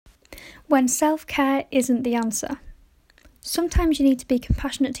When self-care isn't the answer. Sometimes you need to be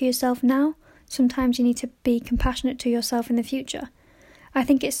compassionate to yourself now, sometimes you need to be compassionate to yourself in the future. I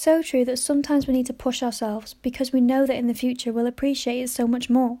think it's so true that sometimes we need to push ourselves because we know that in the future we'll appreciate it so much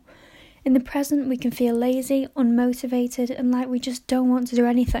more. In the present we can feel lazy, unmotivated and like we just don't want to do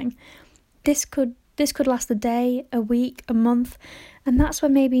anything. This could last a day, a week, a month, and that's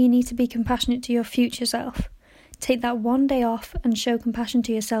when maybe you need to be compassionate to your future self. Take that one day off and show compassion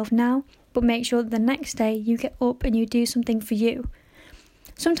to yourself now, but make sure that the next day you get up and you do something for you.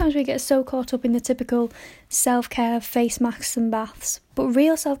 Sometimes we get so caught up in the typical self-care, face masks and baths, but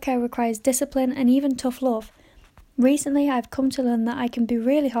real self-care requires discipline and even tough love. Recently I've come to learn that I can be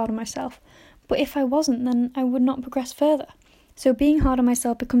really hard on myself, but if I wasn't then I would not progress further. So being hard on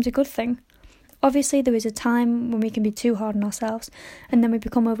myself becomes a good thing. Obviously there is a time when we can be too hard on ourselves and then we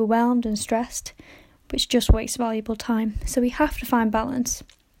become overwhelmed and stressed, which just wastes valuable time, so we have to find balance.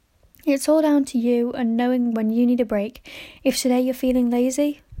 It's all down to you and knowing when you need a break. If today you're feeling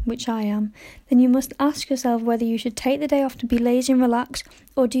lazy, which I am, then you must ask yourself whether you should take the day off to be lazy and relax,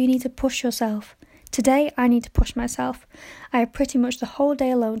 or do you need to push yourself? Today I need to push myself. I have pretty much the whole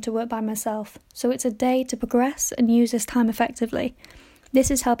day alone to work by myself, so it's a day to progress and use this time effectively. This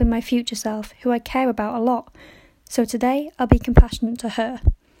is helping my future self, who I care about a lot, so today I'll be compassionate to her.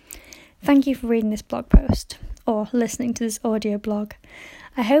 Thank you for reading this blog post, or listening to this audio blog.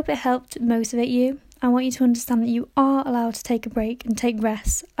 I hope it helped motivate you. I want you to understand that you are allowed to take a break and take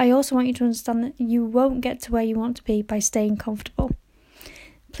rest. I also want you to understand that you won't get to where you want to be by staying comfortable.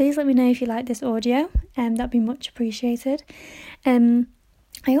 Please let me know if you like this audio, that'd be much appreciated.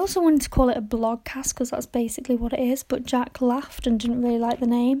 I also wanted to call it a blogcast because that's basically what it is, but Jack laughed and didn't really like the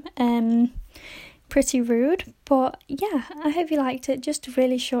name. Pretty rude, but yeah, I hope you liked it. Just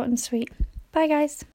really short and sweet. Bye guys.